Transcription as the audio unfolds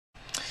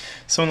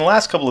So in the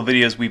last couple of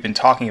videos we've been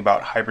talking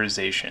about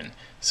hybridization.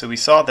 So we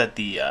saw that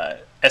the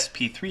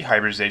Sp3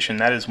 hybridization,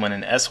 that is when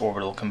an s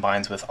orbital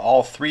combines with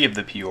all three of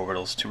the p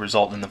orbitals to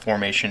result in the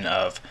formation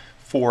of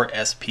 4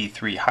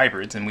 sp3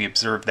 hybrids, and we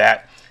observed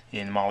that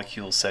in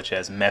molecules such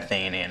as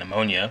methane and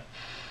ammonia.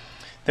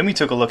 Then we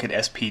took a look at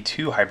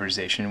Sp2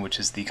 hybridization, which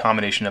is the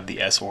combination of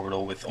the s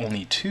orbital with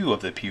only 2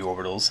 of the p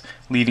orbitals,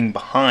 leaving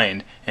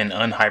behind an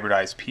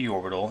unhybridized p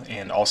orbital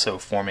and also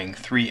forming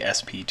 3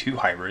 sp2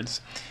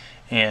 hybrids.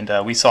 And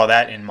we saw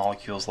that in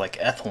molecules like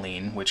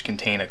ethylene, which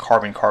contain a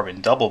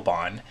carbon-carbon double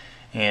bond.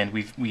 And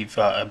we've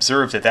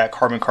observed that that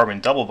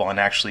carbon-carbon double bond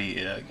actually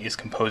is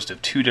composed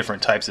of 2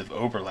 different types of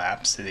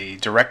overlaps: a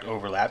direct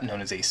overlap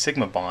known as a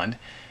sigma bond,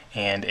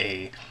 and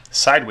a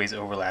sideways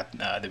overlap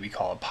that we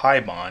call a pi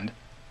bond.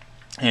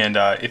 And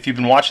if you've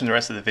been watching the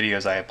rest of the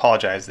videos, I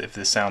apologize if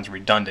this sounds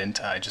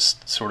redundant. I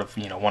just sort of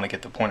want to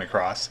get the point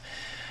across.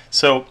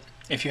 So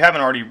if you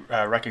haven't already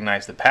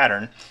recognized the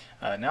pattern,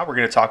 now we're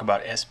going to talk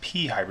about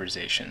sp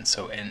hybridization.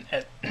 So an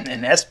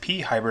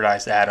sp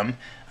hybridized atom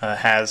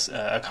has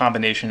a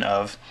combination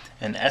of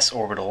an s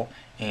orbital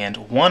and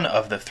one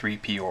of the 3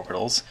 p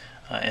orbitals,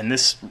 and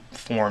this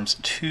forms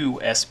 2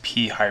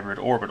 sp hybrid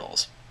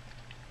orbitals.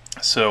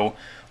 So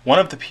one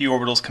of the p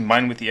orbitals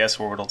combined with the s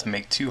orbital to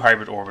make 2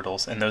 hybrid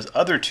orbitals, and those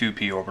other 2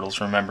 p orbitals,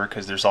 remember,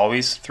 because there's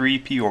always 3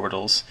 p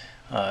orbitals,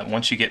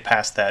 once you get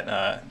past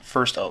that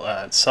first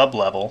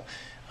sub-level,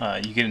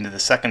 you get into the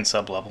second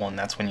sublevel, and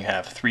that's when you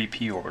have 3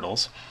 p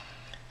orbitals.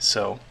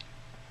 So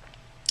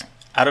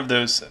out of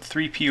those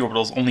 3 p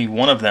orbitals, only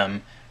one of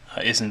them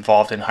is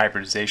involved in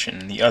hybridization,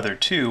 and the other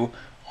 2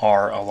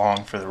 are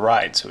along for the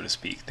ride, so to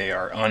speak. They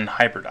are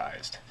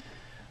unhybridized.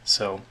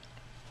 So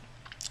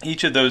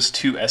each of those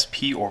 2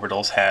 sp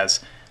orbitals has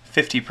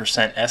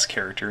 50% s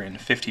character and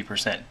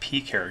 50%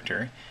 p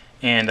character,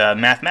 and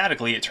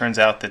mathematically it turns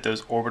out that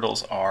those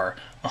orbitals are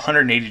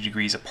 180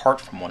 degrees apart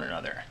from one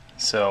another.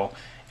 So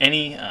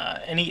any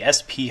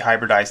sp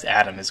hybridized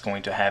atom is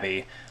going to have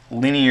a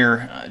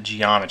linear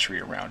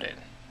geometry around it,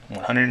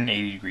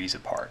 180 degrees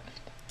apart.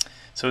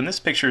 So in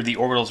this picture the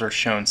orbitals are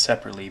shown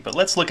separately, but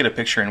let's look at a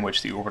picture in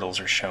which the orbitals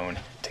are shown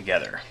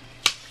together.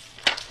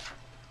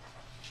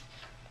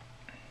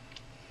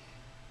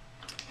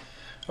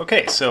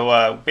 Okay,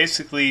 so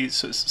basically,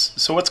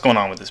 so what's going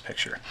on with this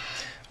picture?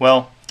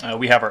 Well,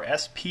 we have our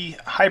sp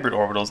hybrid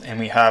orbitals and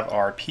we have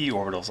our p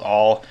orbitals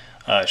all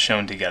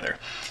shown together.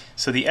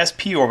 So the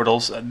sp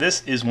orbitals,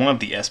 this is one of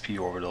the sp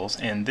orbitals,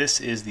 and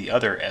this is the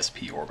other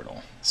sp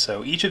orbital.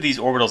 So each of these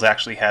orbitals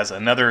actually has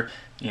another,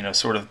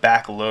 sort of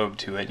back lobe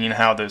to it. You know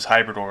how those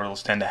hybrid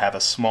orbitals tend to have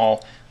a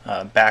small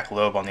back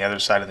lobe on the other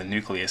side of the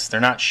nucleus. They're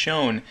not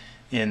shown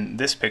in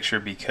this picture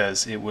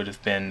because it would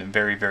have been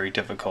very, very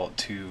difficult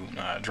to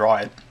draw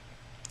it.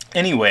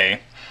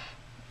 Anyway,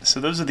 so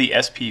those are the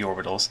sp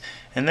orbitals,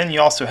 and then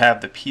you also have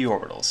the p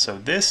orbitals. So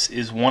this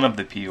is one of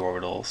the p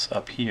orbitals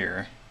up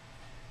here.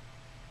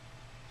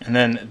 And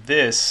then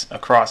this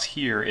across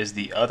here is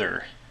the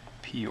other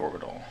p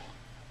orbital.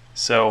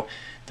 So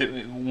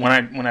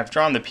when I've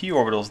drawn the p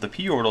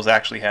orbitals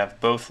actually have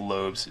both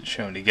lobes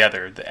shown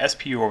together. The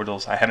sp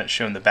orbitals, I haven't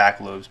shown the back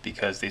lobes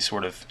because they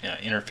sort of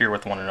interfere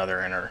with one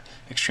another and are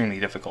extremely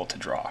difficult to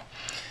draw.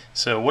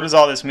 So what does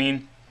all this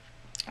mean?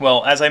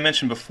 Well, as I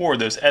mentioned before,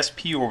 those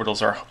sp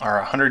orbitals are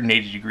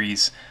 180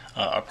 degrees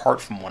apart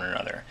from one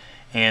another.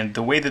 And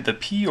the way that the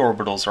p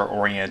orbitals are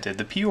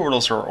oriented,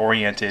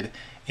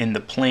 in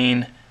the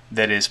plane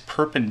that is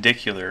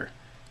perpendicular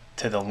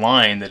to the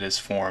line that is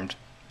formed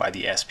by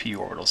the sp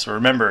orbital. So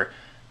remember,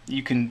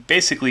 you can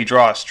basically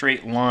draw a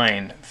straight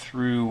line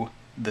through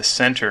the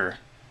center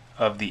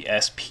of the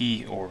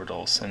sp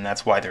orbitals, and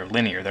that's why they're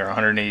linear. They're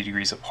 180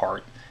 degrees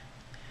apart.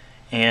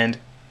 And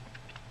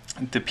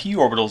the p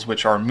orbitals,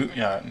 which are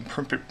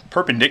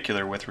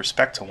perpendicular with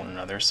respect to one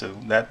another, so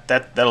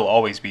that'll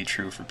always be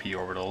true for p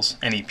orbitals,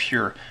 any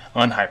pure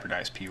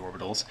unhybridized p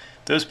orbitals.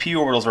 Those p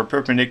orbitals are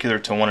perpendicular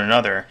to one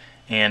another,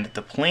 and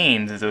the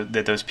plane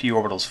that those p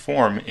orbitals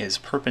form is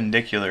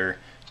perpendicular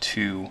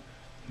to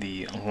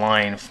the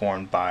line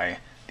formed by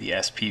the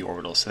sp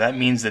orbitals. So that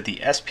means that the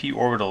sp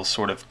orbitals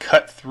sort of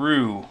cut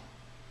through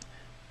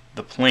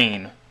the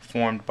plane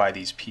formed by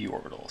these p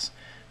orbitals.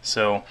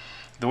 So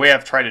the way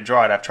I've tried to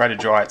draw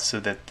it, so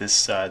that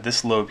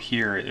this lobe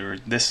here, or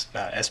this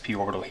sp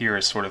orbital here,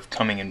 is sort of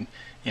coming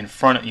in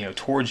front,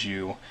 towards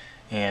you,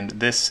 and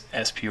this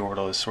sp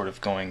orbital is sort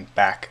of going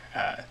back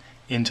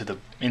into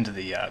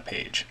the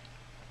page.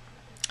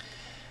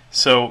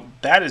 So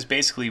that is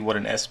basically what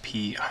an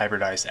sp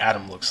hybridized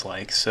atom looks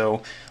like.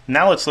 So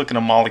now let's look at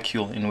a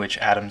molecule in which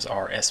atoms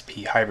are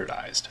sp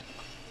hybridized.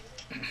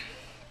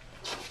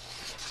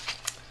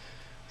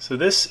 So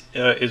this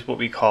is what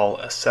we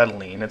call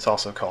acetylene. It's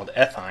also called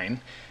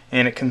ethyne,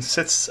 and it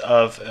consists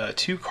of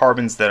 2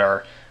 carbons that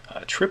are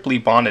triply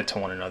bonded to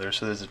one another.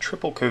 So there's a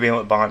triple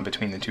covalent bond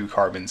between the 2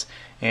 carbons,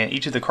 and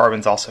each of the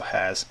carbons also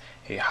has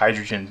a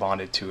hydrogen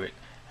bonded to it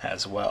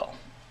as well.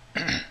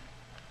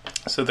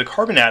 So the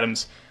carbon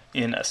atoms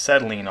in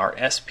acetylene are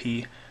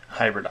sp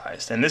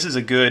hybridized, and this is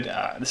a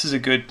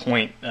good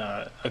point,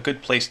 a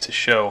good place to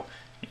show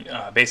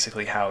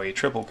basically how a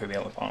triple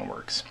covalent bond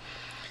works.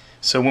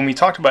 So when we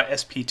talked about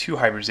Sp2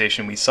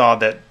 hybridization, we saw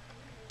that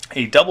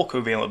a double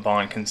covalent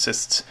bond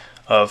consists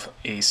of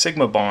a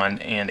sigma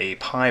bond and a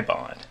pi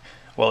bond.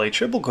 Well, a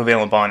triple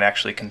covalent bond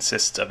actually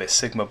consists of a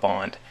sigma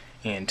bond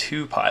and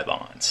 2 pi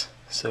bonds.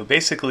 So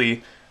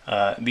basically,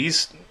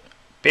 this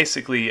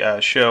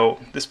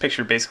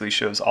picture basically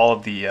shows all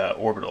of the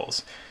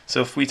orbitals. So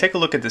if we take a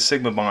look at the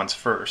sigma bonds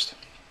first,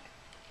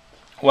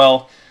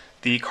 well,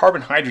 the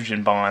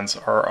carbon-hydrogen bonds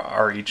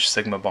are each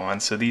sigma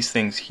bond. So these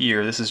things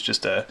here, this is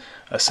just a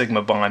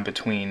sigma bond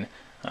between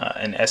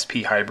an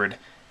sp hybrid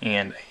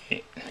and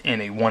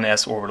a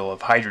 1s orbital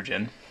of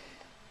hydrogen.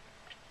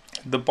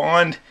 The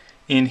bond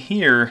in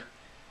here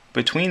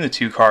between the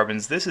two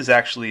carbons, this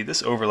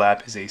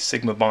overlap is a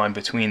sigma bond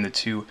between the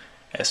two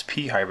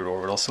sp hybrid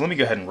orbitals. So let me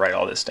go ahead and write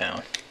all this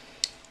down.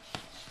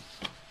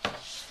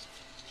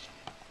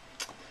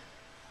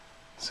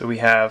 So we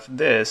have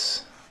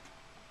this,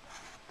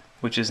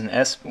 which is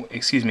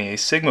a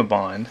sigma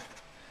bond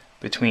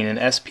between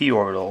an sp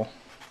orbital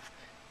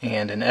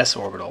and an s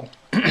orbital.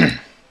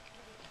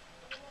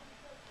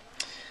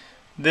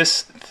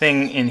 This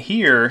thing in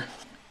here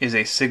is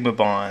a sigma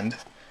bond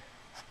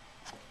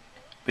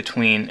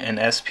between an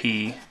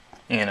sp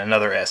and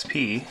another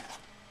sp.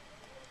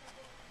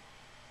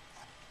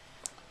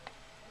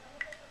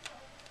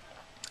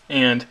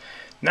 And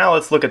now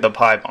let's look at the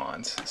pi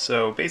bonds.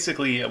 So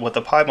basically what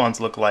the pi bonds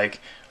look like,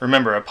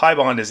 remember a pi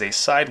bond is a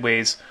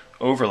sideways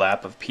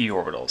overlap of p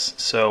orbitals.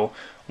 So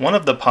one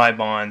of the pi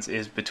bonds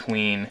is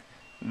between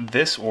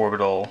this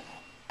orbital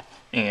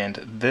and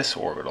this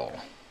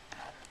orbital.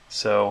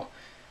 So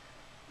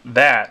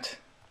that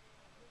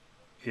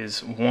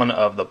is one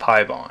of the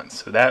pi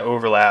bonds. So that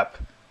orbital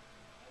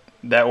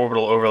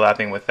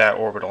overlapping with that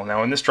orbital.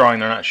 Now in this drawing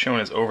they're not shown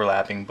as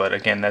overlapping, but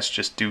again that's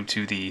just due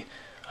to the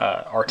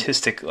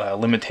artistic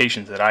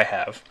limitations that I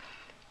have.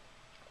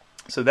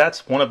 So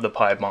that's one of the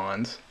pi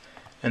bonds,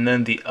 and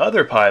then the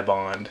other pi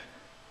bond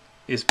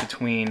is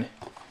between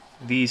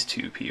these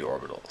two p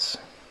orbitals.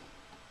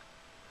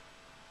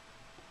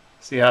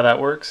 See how that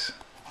works?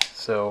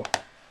 So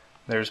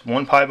there's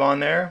one pi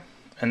bond there,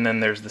 and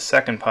then there's the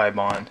second pi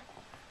bond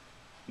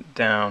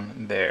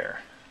down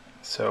there.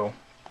 So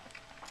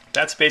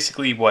that's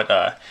basically what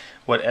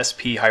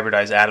sp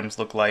hybridized atoms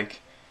look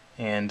like.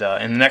 And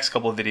in the next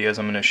couple of videos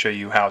I'm going to show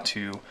you how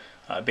to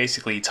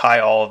basically tie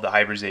all of the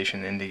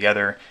hybridization in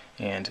together,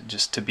 and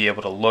just to be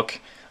able to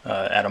look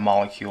at a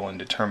molecule and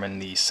determine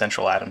the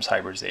central atom's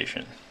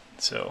hybridization.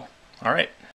 So, alright.